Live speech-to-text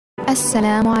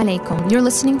Assalamu alaikum. You're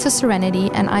listening to Serenity,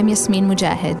 and I'm Yasmin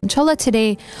Mogahed. Inshallah,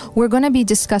 today we're going to be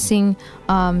discussing,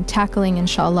 tackling,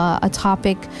 inshallah, a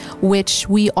topic which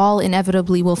we all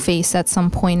inevitably will face at some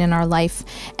point in our life,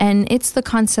 and it's the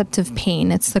concept of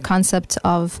pain. It's the concept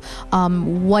of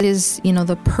what is,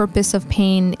 the purpose of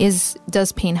pain.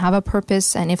 Does pain have a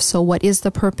purpose, and if so, what is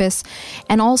the purpose?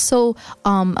 And also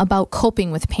about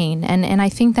coping with pain. And I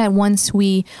think that once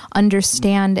we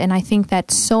understand, and I think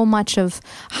that so much of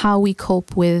how we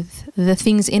cope with the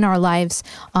things in our lives,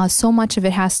 so much of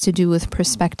it has to do with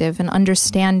perspective and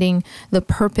understanding the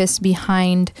purpose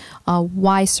behind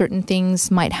why certain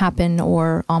things might happen,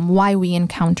 or why we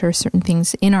encounter certain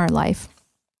things in our life.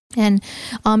 And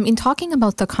in talking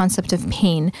about the concept of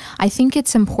pain, I think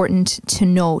it's important to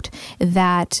note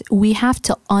that we have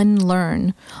to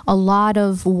unlearn a lot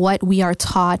of what we are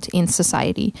taught in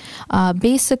society.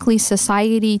 Basically,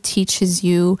 society teaches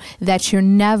you that you're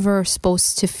never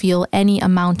supposed to feel any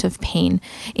amount of pain.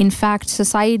 In fact,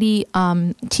 society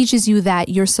teaches you that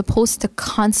you're supposed to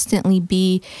constantly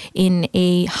be in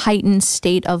a heightened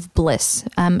state of bliss.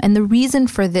 And the reason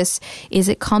for this is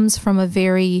it comes from a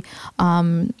very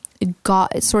God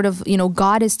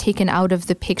is taken out of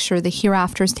the picture. The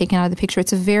hereafter is taken out of the picture.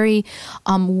 It's a very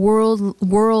world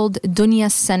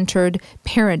dunya-centered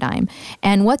paradigm.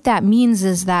 And what that means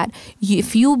is that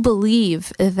if you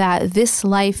believe that this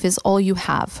life is all you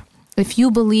have, if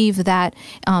you believe that,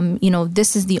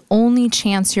 this is the only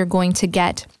chance you're going to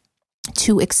get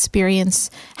to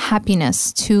experience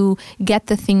happiness, to get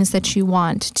the things that you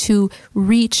want, to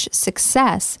reach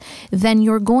success, then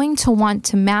you're going to want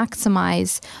to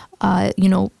maximize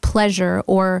pleasure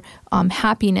or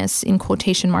happiness in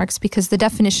quotation marks, because the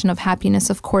definition of happiness,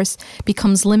 of course,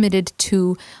 becomes limited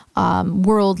to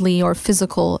worldly or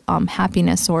physical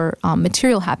happiness or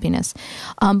material happiness.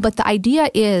 But the idea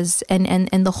is,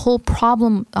 and the whole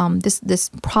problem,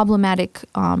 this problematic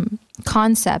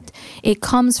concept, it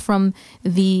comes from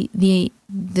the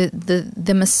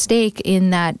mistake in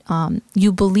that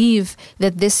you believe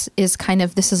that this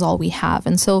is all we have.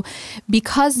 And so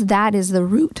because that is the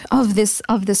root of this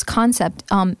concept,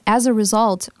 as a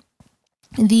result,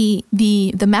 the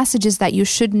message is that you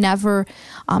should never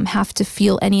have to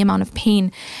feel any amount of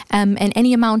pain, and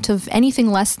any amount of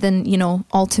anything less than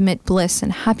ultimate bliss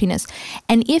and happiness.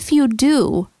 And if you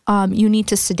do, you need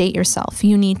to sedate yourself.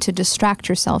 You need to distract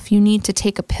yourself. You need to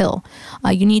take a pill.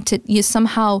 You need to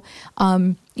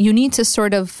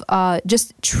sort of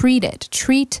just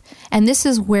treat, and this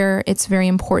is where it's very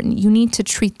important. You need to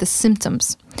treat the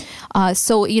symptoms.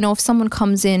 So, if someone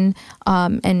comes in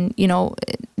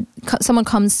someone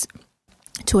comes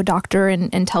to a doctor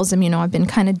and tells them, I've been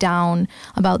kind of down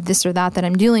about this or that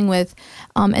I'm dealing with.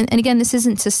 And again, this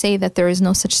isn't to say that there is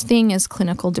no such thing as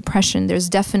clinical depression. There's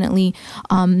definitely,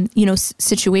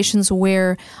 situations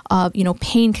where,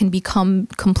 pain can become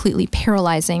completely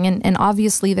paralyzing. And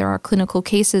obviously there are clinical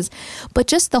cases, but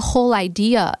just the whole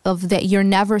idea of that you're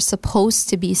never supposed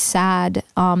to be sad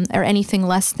or anything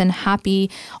less than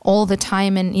happy all the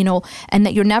time, and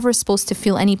that you're never supposed to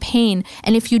feel any pain.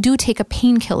 And if you do take a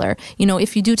painkiller,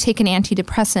 if you do take an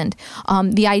antidepressant,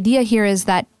 the idea here is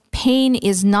that pain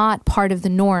is not part of the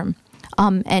norm.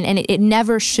 And it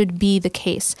never should be the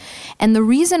case. And the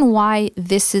reason why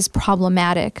this is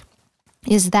problematic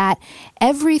is that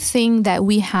everything that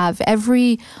we have,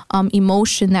 every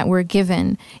emotion that we're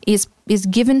given is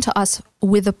given to us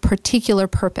with a particular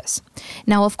purpose.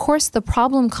 Now, of course, the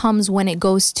problem comes when it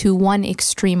goes to one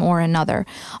extreme or another.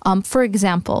 For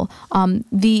example,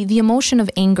 the emotion of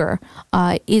anger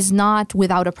is not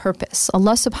without a purpose.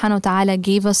 Allah subhanahu wa ta'ala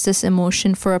gave us this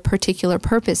emotion for a particular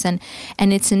purpose, and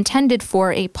it's intended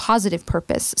for a positive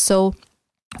purpose. So,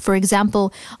 for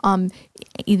example,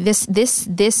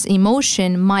 this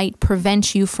emotion might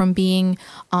prevent you from being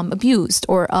abused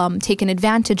or taken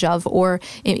advantage of, or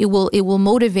it will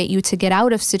motivate you to get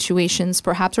out of situations,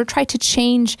 perhaps, or try to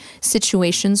change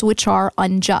situations which are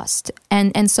unjust.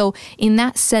 And so, in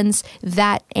that sense,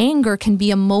 that anger can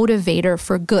be a motivator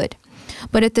for good.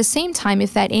 But at the same time,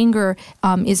 if that anger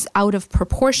is out of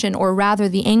proportion, or rather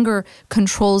the anger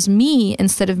controls me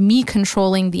instead of me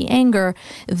controlling the anger,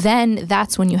 then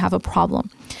that's when you have a problem.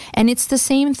 And it's the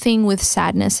same thing with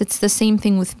sadness. It's the same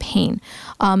thing with pain.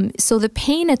 So the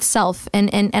pain itself,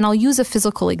 and I'll use a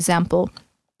physical example.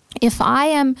 If I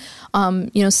am,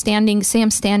 standing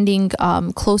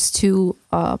close to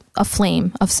a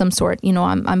flame of some sort,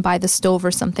 I'm by the stove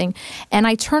or something, and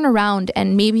I turn around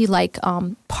and maybe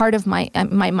part of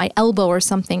my elbow or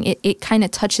something, it kind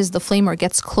of touches the flame or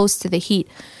gets close to the heat.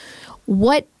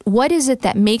 what is it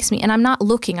that makes me, and I'm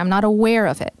not aware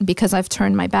of it because I've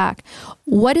turned my back.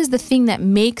 What is the thing that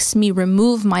makes me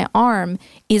remove my arm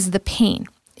is the pain,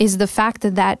 is the fact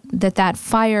that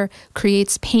fire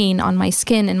creates pain on my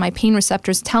skin, and my pain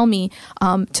receptors tell me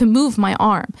to move my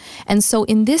arm. And so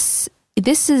in this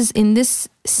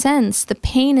sense, the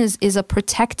pain is a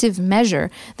protective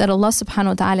measure that Allah subhanahu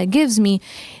wa ta'ala gives me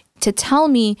to tell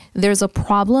me there's a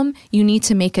problem, you need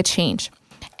to make a change.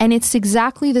 And it's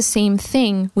exactly the same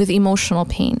thing with emotional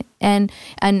pain and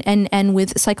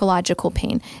with psychological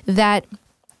pain. That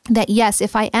yes,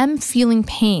 if I am feeling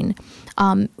pain,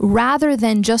 rather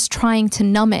than just trying to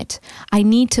numb it, I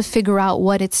need to figure out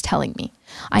what it's telling me.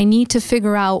 I need to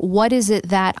figure out what is it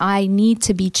that I need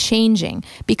to be changing,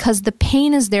 because the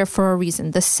pain is there for a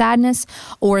reason. The sadness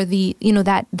or the,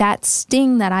 that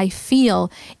sting that I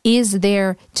feel is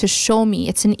there to show me.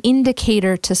 It's an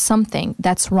indicator to something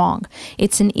that's wrong.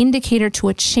 It's an indicator to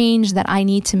a change that I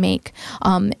need to make.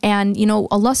 And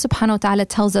Allah subhanahu wa ta'ala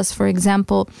tells us, for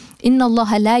example, إِنَّ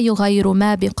اللَّهَ لَا يُغَيِّرُ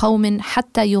مَا بِقَوْمٍ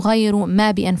حَتَّى يُغَيِّرُوا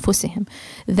مَا بِأَنفُسِهِمْ.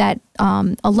 That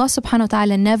Allah subhanahu wa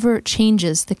ta'ala never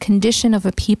changes the condition of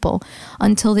a people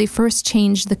until they first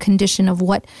change the condition of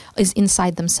what is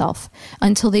inside themselves,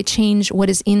 until they change what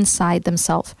is inside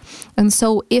themselves. And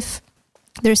so if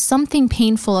there's something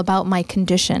painful about my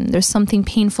condition, there's something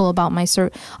painful about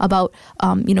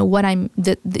what I'm,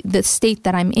 the state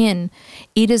that I'm in,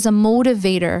 it is a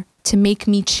motivator to make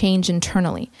me change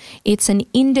internally. It's an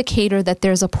indicator that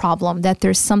there's a problem, that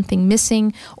there's something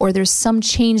missing, or there's some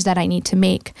change that I need to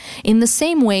make. In the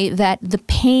same way that the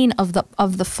pain of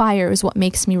the fire is what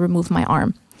makes me remove my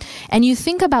arm. And you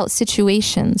think about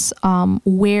situations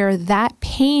where that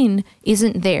pain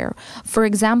isn't there. For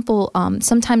example,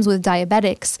 sometimes with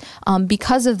diabetics,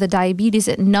 because of the diabetes,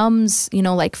 it numbs,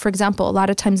 like for example, a lot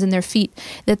of times in their feet,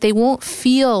 that they won't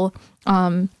feel,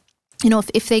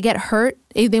 if they get hurt,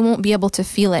 they won't be able to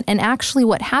feel it. And actually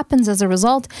what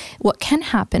can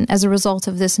happen as a result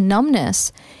of this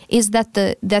numbness is that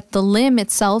the limb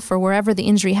itself, or wherever the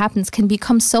injury happens, can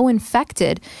become so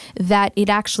infected that it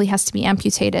actually has to be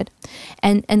amputated.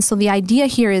 And so the idea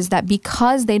here is that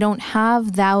because they don't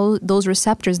have those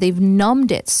receptors, they've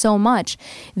numbed it so much,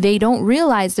 they don't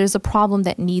realize there's a problem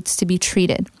that needs to be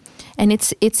treated. And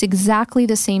it's exactly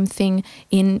the same thing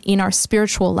in our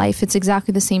spiritual life. It's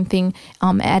exactly the same thing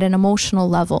at an emotional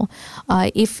level.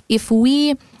 If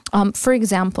we, for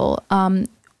example, our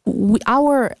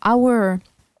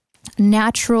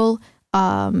natural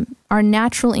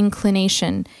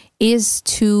inclination is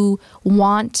to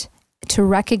want to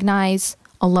recognize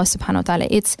Allah subhanahu wa ta'ala.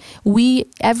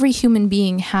 Every human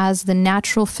being has the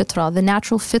natural fitrah. The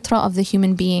natural fitrah of the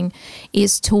human being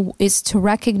is to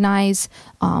recognize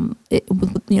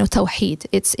tawheed.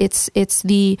 It's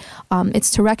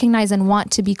to recognize and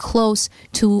want to be close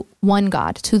to one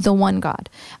God, to the one God.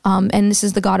 And this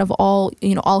is the God of all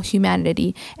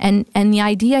humanity. And the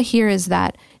idea here is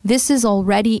that this is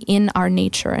already in our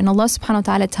nature. And Allah subhanahu wa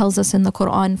ta'ala tells us in the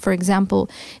Quran, for example,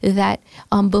 that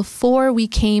before we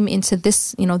came into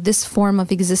this form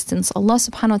of existence, Allah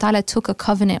subhanahu wa ta'ala took a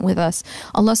covenant with us.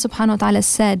 Allah subhanahu wa ta'ala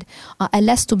said,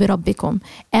 Alastu bi rabbikum,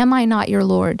 am I not your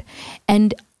Lord?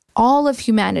 And all of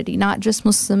humanity, not just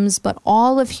Muslims, but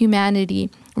all of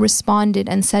humanity responded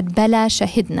and said, Bala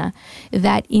shahidna,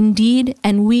 that indeed,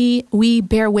 and we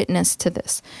bear witness to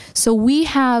this. So we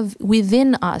have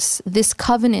within us this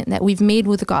covenant that we've made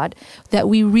with God, that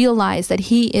we realize that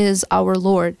He is our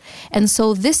Lord. And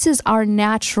so this is our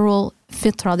natural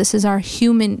fitrah, this is our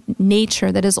human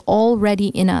nature that is already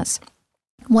in us.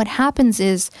 What happens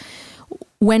is,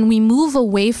 when we move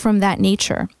away from that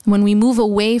nature, when we move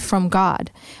away from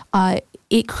God,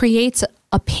 it creates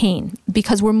a pain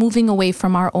because we're moving away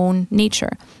from our own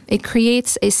nature. It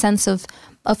creates a sense of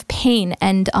pain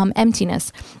and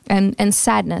emptiness and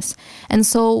sadness. And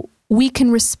so we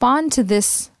can respond to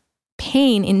this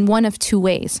pain in one of two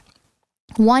ways.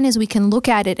 One is we can look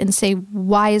at it and say,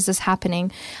 why is this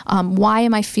happening? Why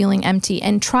am I feeling empty?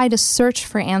 And try to search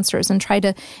for answers and try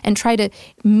to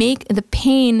make the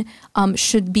pain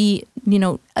should be,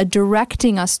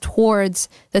 directing us towards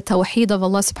the tawheed of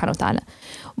Allah subhanahu wa ta'ala.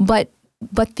 But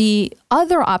the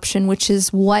other option, which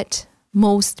is what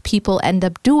most people end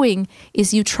up doing,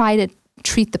 is you try to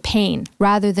treat the pain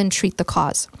rather than treat the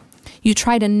cause. You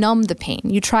try to numb the pain.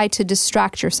 You try to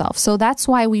distract yourself. So that's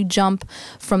why we jump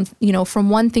from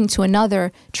one thing to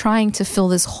another, trying to fill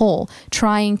this hole,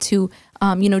 trying to,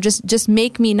 just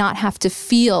make me not have to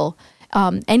feel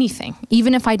anything.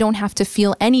 Even if I don't have to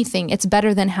feel anything, it's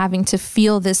better than having to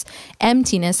feel this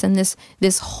emptiness and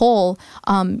this hole,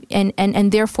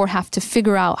 and therefore have to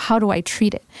figure out, how do I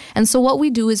treat it? And so what we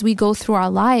do is we go through our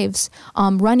lives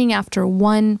running after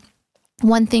one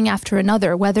thing after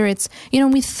another, whether it's,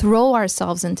 we throw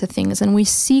ourselves into things and we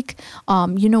seek,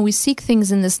 we seek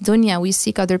things in this dunya, we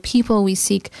seek other people, we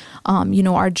seek,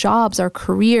 our jobs, our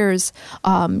careers,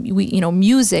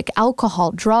 music,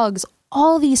 alcohol, drugs.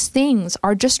 All these things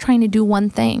are just trying to do one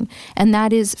thing, and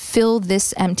that is fill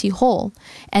this empty hole.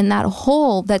 And that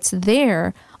hole that's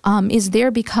there is there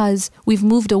because we've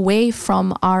moved away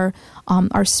from our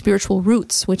spiritual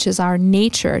roots, which is our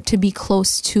nature, to be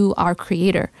close to our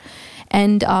Creator.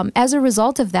 And as a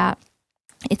result of that,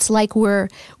 it's like we're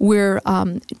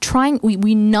trying,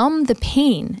 we numb the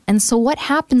pain. And so what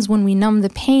happens when we numb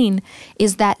the pain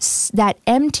is that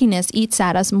emptiness eats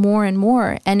at us more and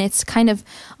more. And it's kind of,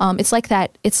 it's like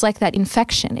that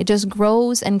infection. It just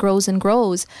grows and grows and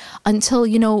grows until,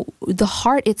 the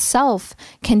heart itself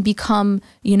can become,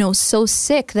 so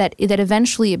sick that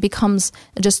eventually it becomes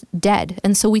just dead.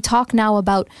 And so we talk now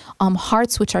about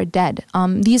hearts which are dead.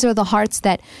 These are the hearts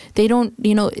that they don't,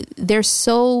 they're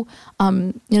so,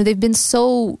 they've been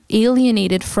so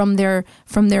alienated from their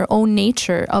own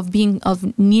nature of being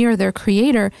near their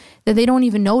Creator that they don't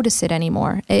even notice it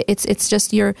anymore. It's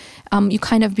just you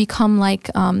kind of become like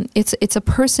it's a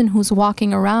person who's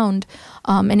walking around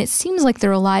and it seems like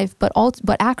they're alive, but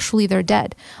actually they're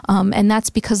dead, and that's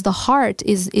because the heart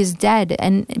is dead,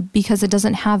 and because it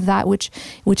doesn't have that which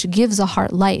gives a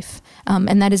heart life,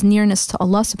 and that is nearness to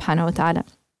Allah subhanahu wa ta'ala.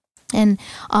 And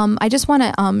I just want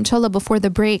to, inshallah, before the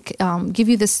break, give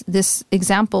you this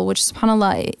example, which,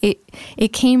 subhanAllah,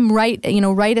 it came right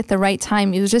at the right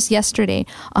time. It was just yesterday.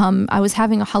 I was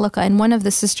having a halaqah, and one of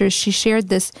the sisters, she shared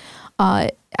this.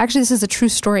 Actually, this is a true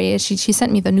story. She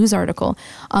sent me the news article.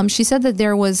 She said that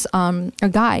there was a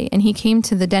guy, and he came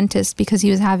to the dentist because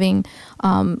he was having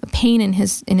pain in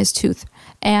his tooth,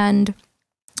 and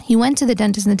he went to the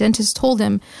dentist, and the dentist told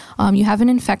him, you have an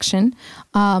infection,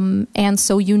 and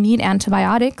so you need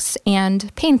antibiotics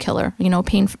and painkiller,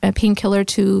 painkiller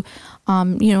to,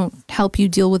 help you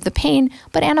deal with the pain,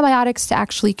 but antibiotics to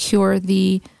actually cure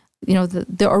the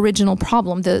original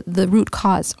problem, the root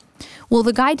cause. Well,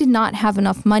 the guy did not have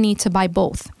enough money to buy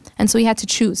both, and so he had to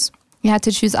choose. He had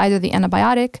to choose either the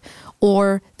antibiotic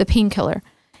or the painkiller,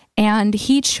 and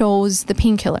he chose the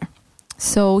painkiller.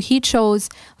 So he chose,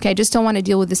 okay, I just don't want to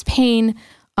deal with this pain.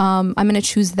 I'm going to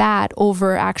choose that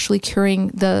over actually curing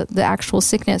the actual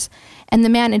sickness. And the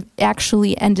man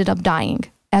actually ended up dying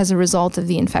as a result of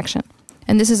the infection.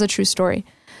 And this is a true story.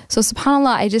 So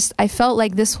subhanAllah, I felt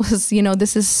like this was,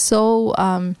 this is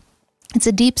so, it's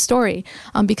a deep story,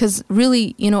 because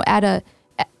really, at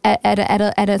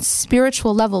a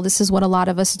spiritual level, this is what a lot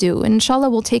of us do. And inshallah,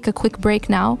 we'll take a quick break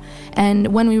now, and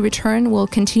when we return, we'll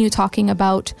continue talking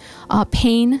about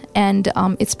pain and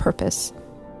its purpose.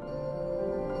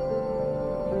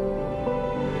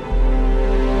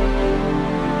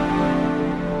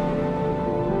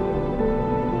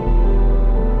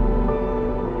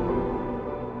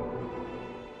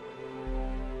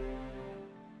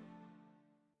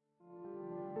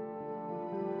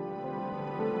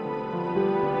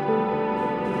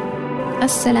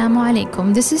 Assalamu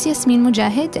alaikum. This is Yasmin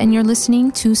Mogahed, and you're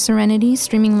listening to Serenity,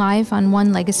 streaming live on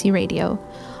One Legacy Radio.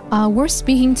 We're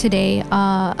speaking today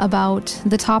about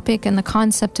the topic and the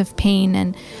concept of pain,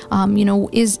 and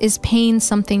is pain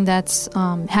something that's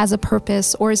has a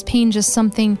purpose, or is pain just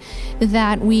something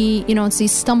that we, it's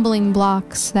these stumbling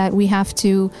blocks that we have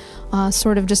to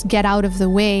sort of just get out of the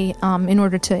way in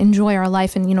order to enjoy our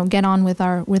life and get on with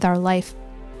our life.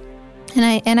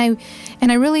 And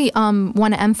I really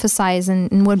want to emphasize,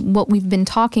 and what we've been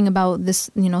talking about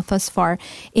this, thus far,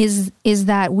 is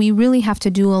that we really have to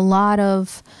do a lot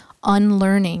of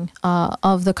unlearning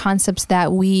of the concepts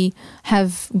that we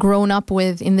have grown up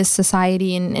with in this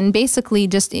society, and basically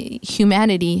just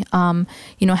humanity,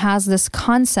 has this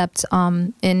concept,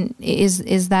 and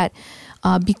is that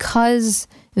because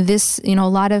this, a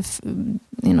lot of,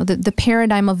 the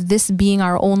paradigm of this being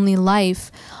our only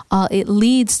life, it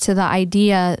leads to the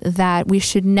idea that we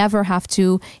should never have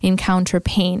to encounter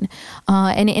pain.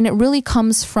 And it really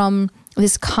comes from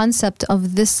this concept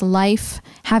of this life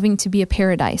having to be a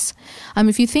paradise.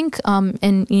 If you think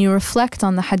and you reflect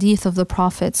on the hadith of the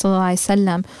Prophet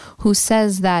ﷺ, who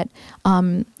says that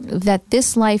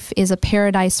this life is a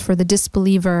paradise for the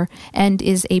disbeliever and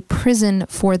is a prison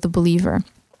for the believer.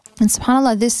 And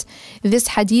subhanAllah, this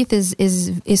hadith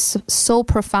is so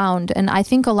profound, and I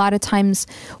think a lot of times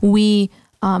we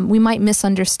we might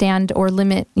misunderstand or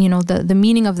limit, the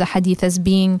meaning of the hadith as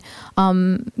being,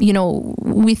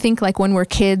 we think like when we're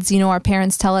kids, our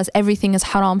parents tell us everything is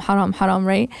haram, haram, haram,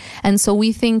 right? And so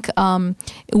we think,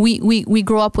 we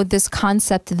grow up with this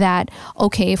concept that,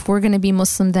 okay, if we're going to be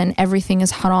Muslim, then everything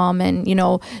is haram, and,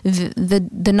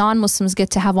 the non-Muslims get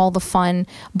to have all the fun,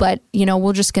 but,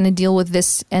 we're just going to deal with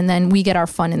this, and then we get our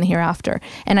fun in the hereafter.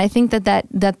 And I think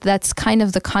that's kind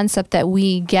of the concept that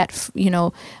we get,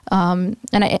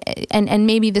 and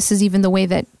maybe this is even the way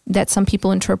that some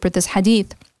people interpret this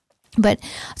hadith. But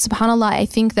subhanAllah, I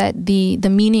think that the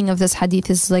meaning of this hadith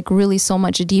is like really so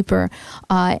much deeper,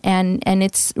 and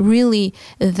it's really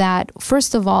that,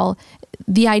 first of all,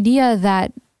 the idea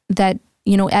that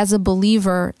as a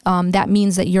believer, that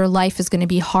means that your life is going to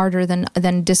be harder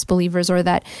than disbelievers, or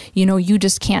that, you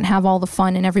just can't have all the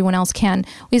fun and everyone else can,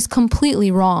 is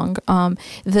completely wrong.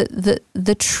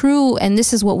 The true, and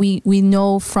this is what we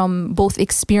know from both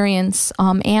experience,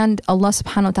 and Allah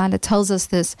subhanahu wa ta'ala tells us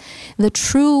this, the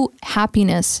true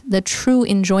happiness, the true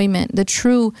enjoyment, the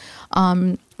true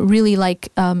really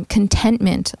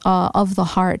contentment of the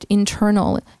heart,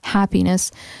 internal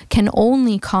happiness, can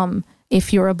only come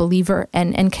if you're a believer,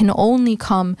 and can only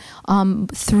come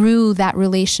through that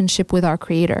relationship with our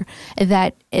Creator.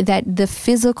 That the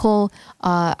physical,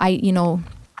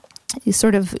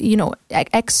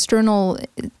 external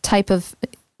type of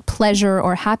pleasure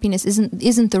or happiness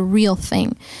isn't the real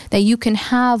thing. That you can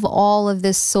have all of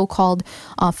this so-called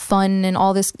fun and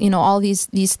all this, all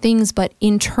these things, but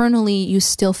internally you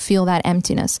still feel that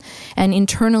emptiness, and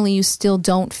internally you still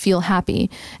don't feel happy.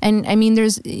 And I mean,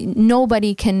 there's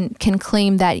nobody can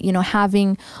claim that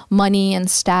having money and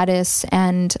status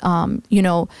and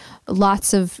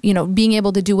lots of being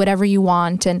able to do whatever you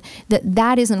want, and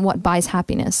that isn't what buys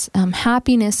happiness.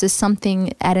 Happiness is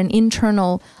something at an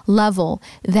internal level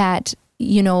that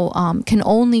can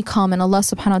only come, and Allah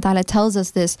subhanahu wa ta'ala tells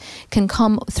us this, can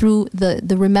come through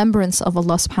the remembrance of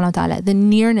Allah subhanahu wa ta'ala, the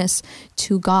nearness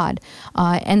to God.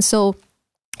 And so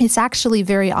it's actually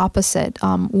very opposite,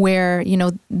 where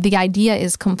the idea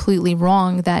is completely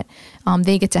wrong that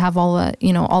they get to have all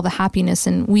the happiness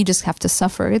and we just have to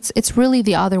suffer. It's really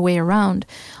the other way around.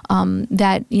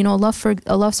 That Allah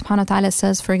subhanahu wa ta'ala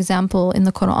says, for example, in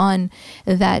the Quran,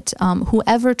 that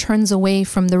whoever turns away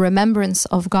from the remembrance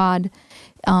of God,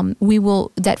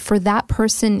 that for that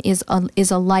person is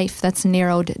a life that's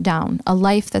narrowed down, a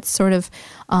life that's sort of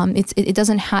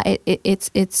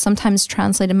it's sometimes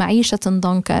translated ma'ishatan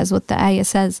danka, as what the ayah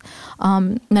says,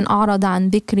 man a'rada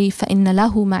an dhikri fa inna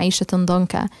lahu ma'ishatan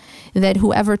danka, that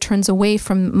whoever turns away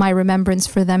from my remembrance,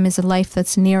 for them is a life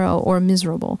that's narrow or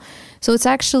miserable. So it's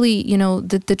actually,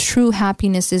 the true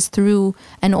happiness is through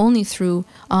and only through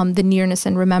the nearness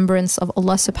and remembrance of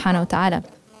Allah subhanahu wa ta'ala.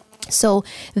 So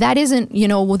that isn't,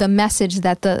 the message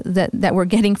that we're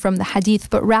getting from the hadith,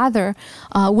 but rather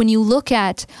when you look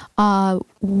at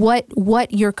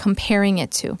what you're comparing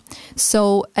it to.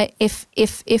 So if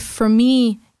for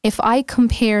me, if I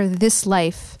compare this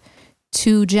life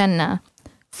to Jannah,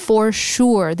 for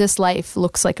sure this life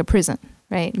looks like a prison,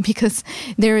 right? Because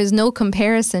there is no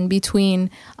comparison between,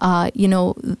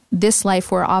 this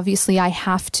life where obviously I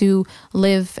have to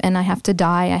live and I have to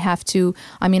die.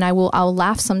 I'll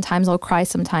laugh sometimes, I'll cry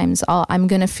sometimes, I'm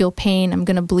going to feel pain, I'm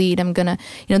going to bleed,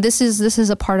 this is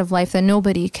a part of life that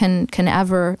nobody can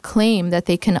ever claim that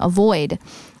they can avoid.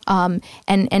 And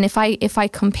if I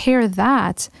compare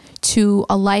that to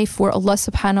a life where Allah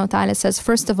subhanahu wa ta'ala says,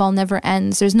 first of all, never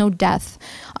ends, there's no death.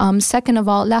 Second of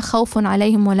all, لا خوف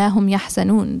عليهم ولا هم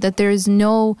يحزنون, that there is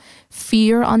no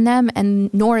fear on them,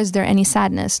 and nor is there any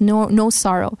sadness, no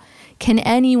sorrow. Can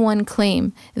anyone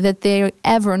claim that they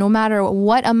ever, no matter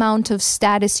what amount of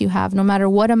status you have, no matter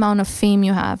what amount of fame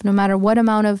you have, no matter what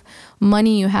amount of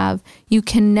money you have, you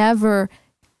can never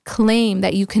claim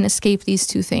that you can escape these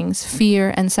two things,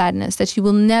 fear and sadness, that you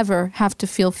will never have to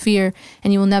feel fear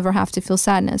and you will never have to feel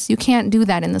sadness. You can't do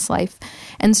that in this life.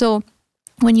 And so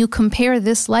when you compare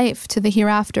this life to the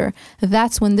hereafter,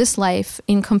 that's when this life,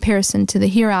 in comparison to the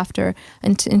hereafter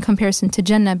and in comparison to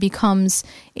Jannah, becomes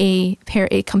a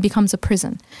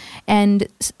prison. And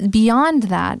beyond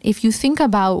that, if you think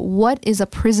about what does a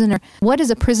prisoner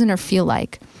feel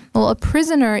like? Well, a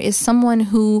prisoner is someone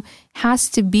who has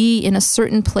to be in a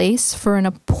certain place for an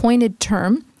appointed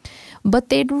term, but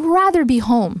they'd rather be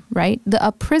home, right?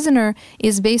 A prisoner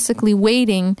is basically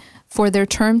waiting for their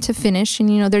term to finish,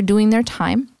 and they're doing their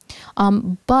time.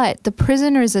 But the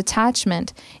prisoner's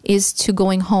attachment is to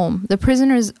going home. The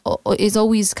prisoner is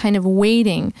always kind of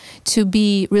waiting to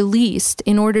be released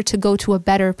in order to go to a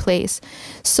better place.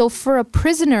 So for a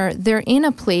prisoner, they're in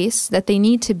a place that they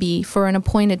need to be for an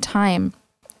appointed time.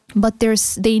 but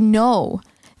they know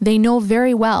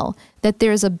very well that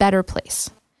there's a better place.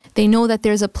 They know that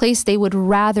there's a place they would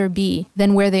rather be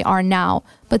than where they are now,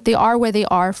 but they are where they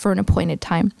are for an appointed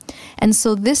time. And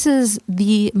so this is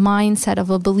the mindset of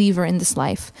a believer in this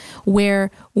life, where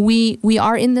we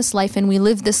are in this life and we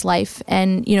live this life,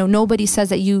 and nobody says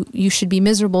that you should be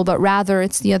miserable, but rather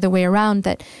it's the other way around,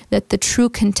 that the true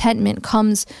contentment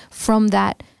comes from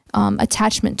that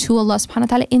attachment to Allah subhanahu wa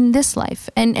ta'ala in this life.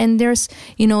 And there's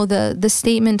the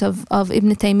statement of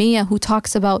Ibn Taymiyyah, who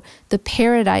talks about the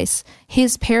paradise,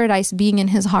 his paradise being in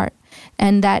his heart,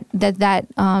 and that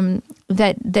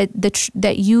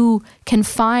you can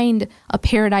find a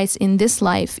paradise in this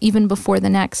life even before the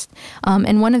next.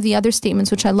 And one of the other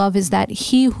statements which I love is that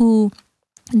he who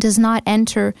does not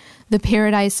enter the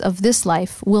paradise of this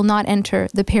life will not enter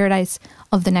the paradise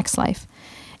of the next life.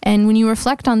 And when you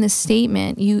reflect on this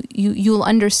statement, you'll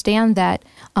understand that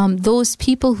those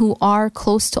people who are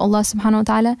close to Allah subhanahu wa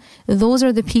ta'ala, those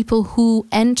are the people who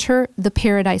enter the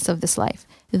paradise of this life.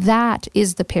 That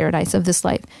is the paradise of this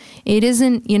life. It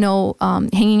isn't,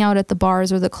 hanging out at the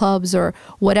bars or the clubs or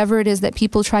whatever it is that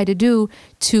people try to do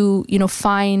to,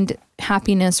 find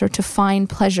happiness or to find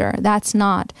pleasure. That's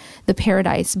not the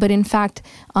paradise. But in fact,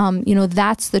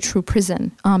 that's the true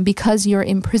prison, because you're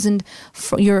imprisoned,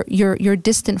 you're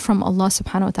distant from Allah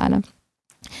subhanahu wa ta'ala.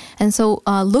 And so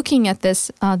looking at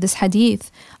this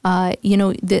hadith,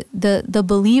 the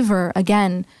believer,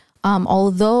 again,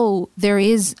 although there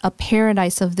is a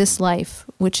paradise of this life,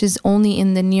 which is only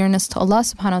in the nearness to Allah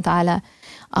subhanahu wa ta'ala,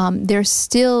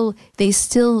 they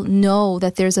still know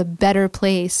that there's a better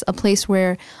place, a place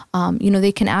where,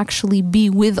 they can actually be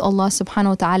with Allah subhanahu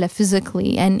wa ta'ala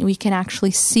physically, and we can actually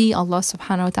see Allah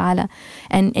subhanahu wa ta'ala,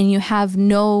 and you have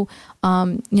no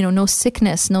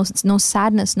sickness, no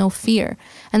sadness, no fear.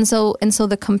 And so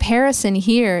the comparison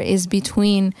here is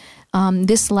between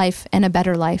this life and a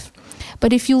better life.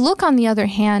 But if you look, on the other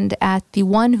hand, at the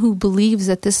one who believes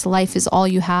that this life is all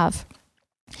you have,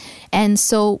 and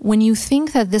so when you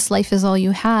think that this life is all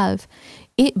you have,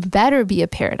 it better be a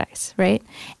paradise, right?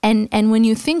 And when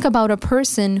you think about a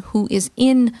person who is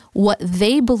in what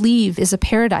they believe is a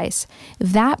paradise,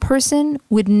 that person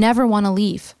would never want to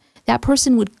leave. That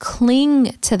person would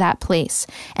cling to that place.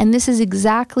 And this is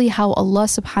exactly how Allah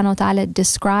subhanahu wa ta'ala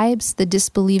describes the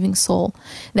disbelieving soul.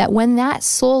 That when that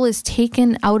soul is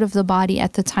taken out of the body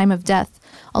at the time of death,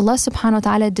 Allah subhanahu wa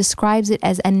ta'ala describes it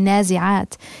as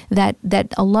an-nazi'at,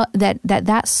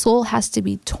 that soul has to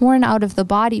be torn out of the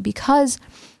body because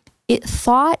it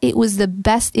thought it was the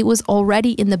best, it was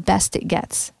already in the best it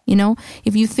gets.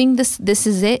 If you think this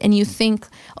is it, and you think,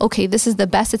 okay, this is the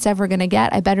best it's ever going to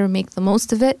get, I better make the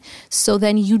most of it, so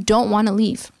then you don't want to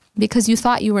leave because you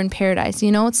thought you were in paradise.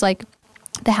 It's like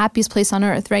the happiest place on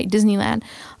earth, right? Disneyland.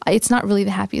 It's not really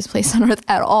the happiest place on earth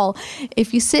at all.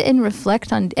 If you sit and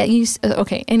reflect on,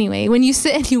 anyway, when you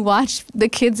sit and you watch the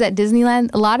kids at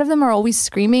Disneyland, a lot of them are always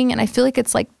screaming, and I feel like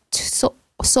it's like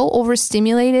so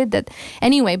overstimulated that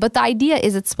anyway, but the idea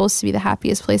is it's supposed to be the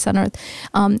happiest place on earth.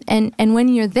 And when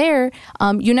you're there,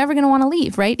 you're never going to want to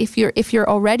leave, right? If you're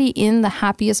already in the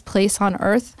happiest place on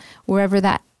earth, wherever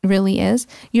that really is,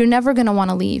 you're never going to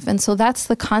want to leave. And so that's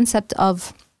the concept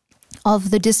of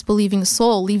the disbelieving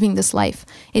soul leaving this life.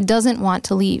 It doesn't want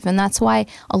to leave. And that's why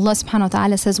Allah subhanahu wa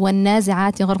ta'ala says,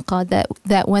 وَالنَّازِعَاتِ غَرْقًا,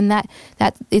 that when that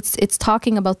it's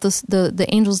talking about the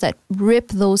angels that rip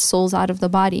those souls out of the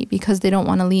body because they don't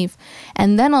want to leave.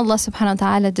 And then Allah subhanahu wa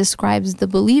ta'ala describes the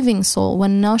believing soul,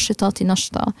 وَالنَّاشِطَاتِ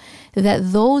نَشْطًا,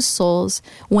 that those souls,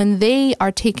 when they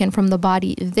are taken from the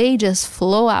body, they just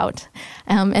flow out.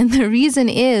 And the reason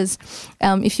is,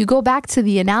 if you go back to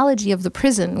the analogy of the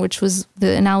prison, which was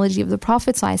the analogy of the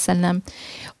Prophet ﷺ,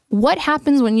 what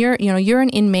happens when you're an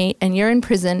inmate and you're in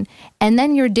prison, and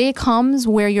then your day comes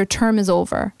where your term is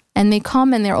over, and they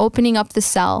come and they're opening up the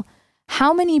cell?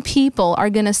 How many people are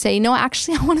going to say, no,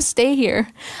 actually, I want to stay here.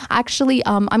 Actually,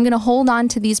 I'm going to hold on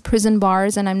to these prison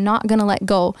bars and I'm not going to let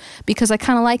go because I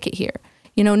kind of like it here.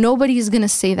 Nobody's going to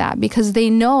say that because they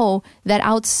know that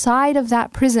outside of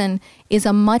that prison is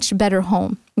a much better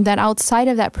home. That outside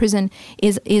of that prison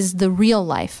is the real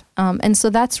life. And so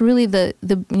that's really the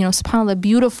subhanAllah,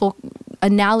 beautiful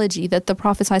analogy that the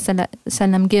Prophet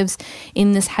ﷺ gives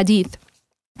in this hadith,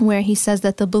 where he says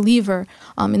that the believer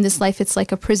in this life, it's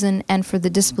like a prison, and for the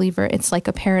disbeliever, it's like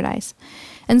a paradise.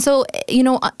 And so,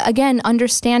 again,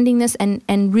 understanding this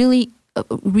and really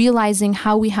realizing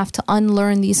how we have to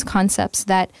unlearn these concepts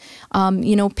that,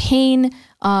 pain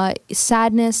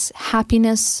sadness,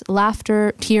 happiness,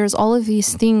 laughter, tears, all of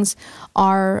these things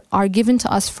are given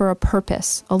to us for a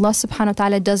purpose. Allah subhanahu wa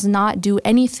ta'ala does not do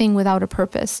anything without a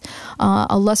purpose.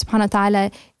 Allah subhanahu wa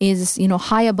ta'ala is,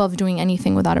 high above doing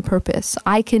anything without a purpose.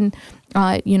 I can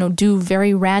do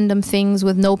very random things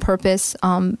with no purpose.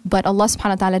 But Allah subhanahu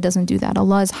wa ta'ala doesn't do that.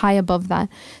 Allah is high above that.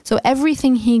 So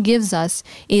everything He gives us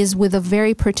is with a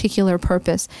very particular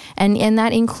purpose. And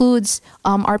that includes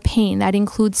our pain, that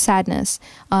includes sadness.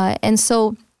 And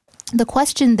so the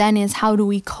question then is, how do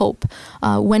we cope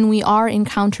when we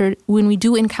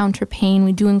do encounter pain,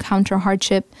 we do encounter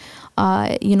hardship,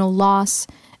 loss,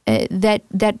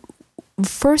 that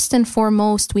first and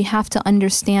foremost, we have to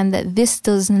understand that this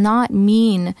does not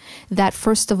mean that,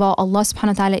 first of all, Allah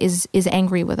subhanahu wa ta'ala is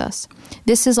angry with us.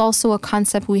 This is also a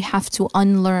concept we have to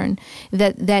unlearn,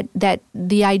 that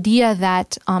the idea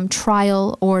that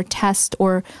trial or test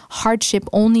or hardship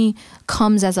only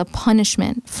comes as a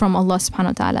punishment from Allah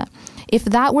subhanahu wa ta'ala. If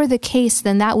that were the case,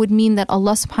 then that would mean that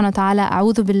Allah subhanahu wa ta'ala,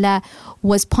 a'udhu billah,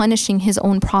 was punishing His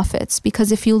own prophets.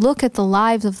 Because if you look at the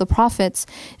lives of the prophets,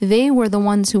 they were the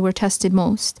ones who were tested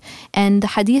most. And the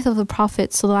hadith of the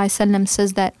Prophet ﷺ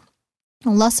says that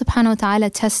Allah subhanahu wa ta'ala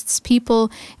tests people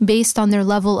based on their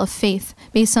level of faith,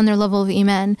 based on their level of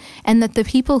iman, and that the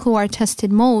people who are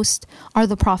tested most are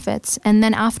the prophets, and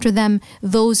then after them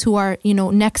those who are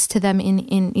next to them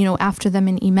after them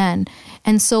in iman.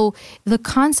 And so the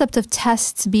concept of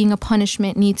tests being a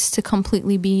punishment needs to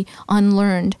completely be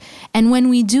unlearned. And when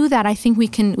we do that, I think we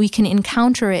can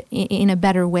encounter it in a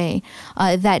better way.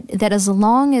 That as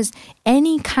long as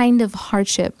any kind of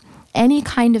hardship, any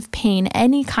kind of pain,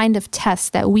 any kind of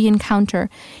test that we encounter,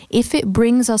 if it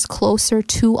brings us closer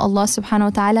to Allah subhanahu wa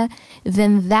ta'ala,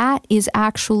 then that is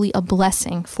actually a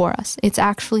blessing for us. It's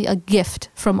actually a gift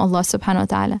from Allah subhanahu wa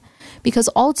ta'ala. Because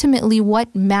ultimately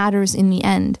what matters in the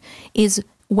end is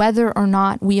whether or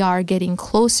not we are getting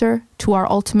closer to our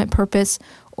ultimate purpose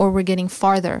or we're getting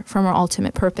farther from our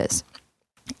ultimate purpose.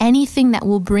 Anything that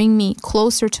will bring me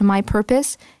closer to my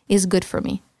purpose is good for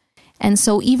me. And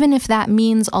so even if that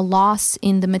means a loss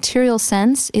in the material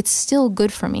sense, it's still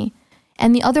good for me.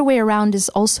 And the other way around is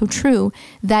also true,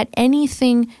 that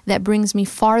anything that brings me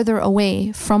farther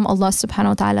away from Allah subhanahu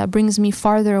wa ta'ala, brings me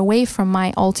farther away from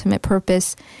my ultimate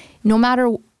purpose, no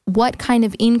matter what kind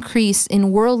of increase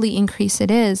in worldly increase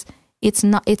it is,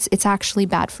 it's actually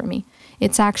bad for me.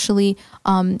 It's actually,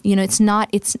 it's not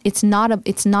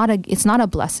a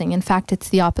blessing. In fact, it's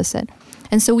the opposite.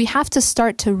 And so we have to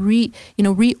start to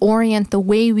reorient the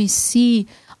way we see,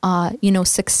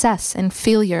 success and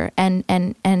failure and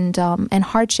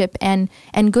hardship and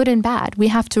good and bad. We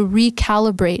have to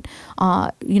recalibrate,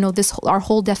 our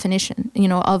whole definition,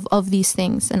 of these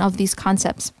things and of these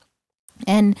concepts.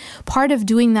 And part of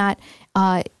doing that,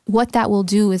 what that will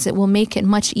do is it will make it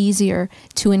much easier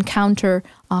to encounter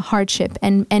hardship.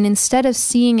 And instead of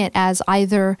seeing it as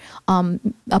either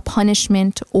a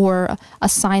punishment or a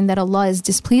sign that Allah is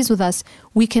displeased with us,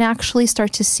 we can actually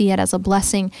start to see it as a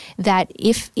blessing, that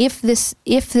if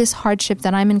this hardship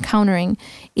that I'm encountering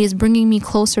is bringing me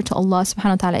closer to Allah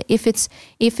subhanahu wa ta'ala, if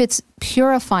it's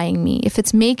purifying me, if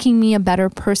it's making me a better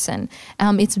person,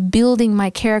 it's building my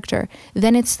character,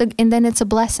 then it's a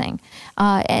blessing.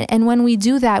 And when we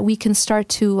do that, we can start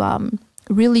to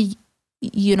really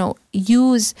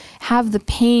have the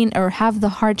pain or have the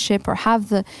hardship or have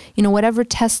the, whatever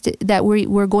test that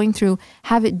we're going through,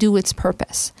 have it do its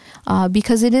purpose,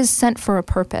 because it is sent for a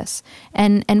purpose.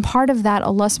 And part of that,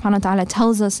 Allah subhanahu wa ta'ala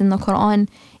tells us in the Quran,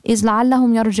 is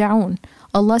لَعَلَّهُمْ يَرْجِعُونَ.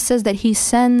 Allah says that He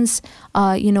sends,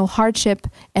 hardship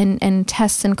and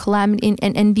tests and calamity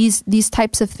and these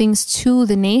types of things to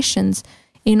the nations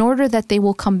in order that they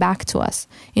will come back to us,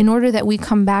 in order that we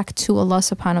come back to Allah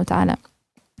subhanahu wa ta'ala.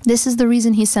 This is the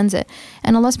reason He sends it.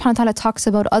 And Allah subhanahu wa ta'ala talks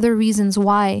about other reasons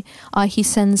why He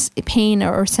sends pain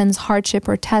or sends hardship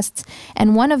or tests.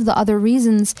 And one of the other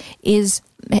reasons is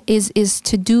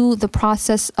to do a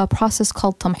process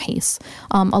called tamhis.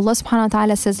 Allah subhanahu wa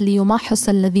ta'ala says, لِيُمَحِّصَ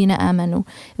الَّذِينَ آمَنُوا,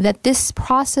 that this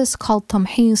process called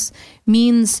tamhis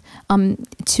means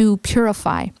to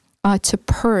purify, to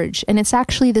purge. And it's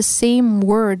actually the same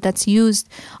word that's used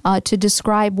to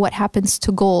describe what happens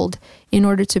to gold in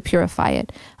order to purify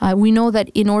it. We know that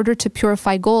in order to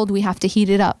purify gold, we have to heat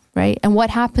it up, right? And what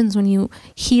happens when you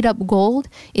heat up gold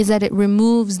is that it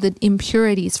removes the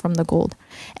impurities from the gold.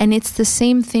 And it's the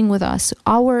same thing with us.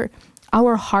 Our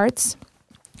hearts,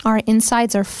 our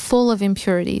insides are full of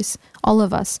impurities. all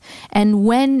of us. And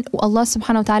when Allah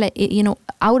subhanahu wa ta'ala,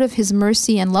 out of His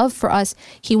mercy and love for us,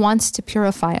 He wants to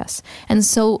purify us. And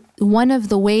so one of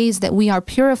the ways that we are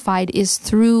purified is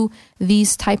through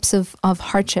these types of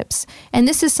hardships. And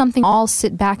this is something all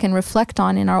sit back and reflect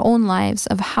on in our own lives,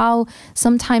 of how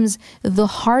sometimes the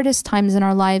hardest times in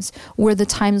our lives were the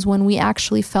times when we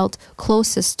actually felt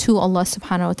closest to Allah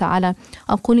subhanahu wa ta'ala.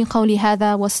 أقول قولي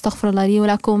هذا واستغفر الله لي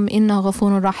ولكم إنه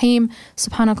غفور رحيم.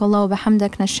 سبحانك الله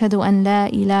وبحمدك نشهد أن لا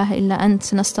إله إلا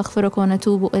أنت نستغفرك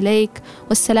ونتوب إليك.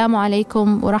 والسلام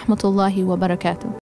عليكم ورحمة الله وبركاته.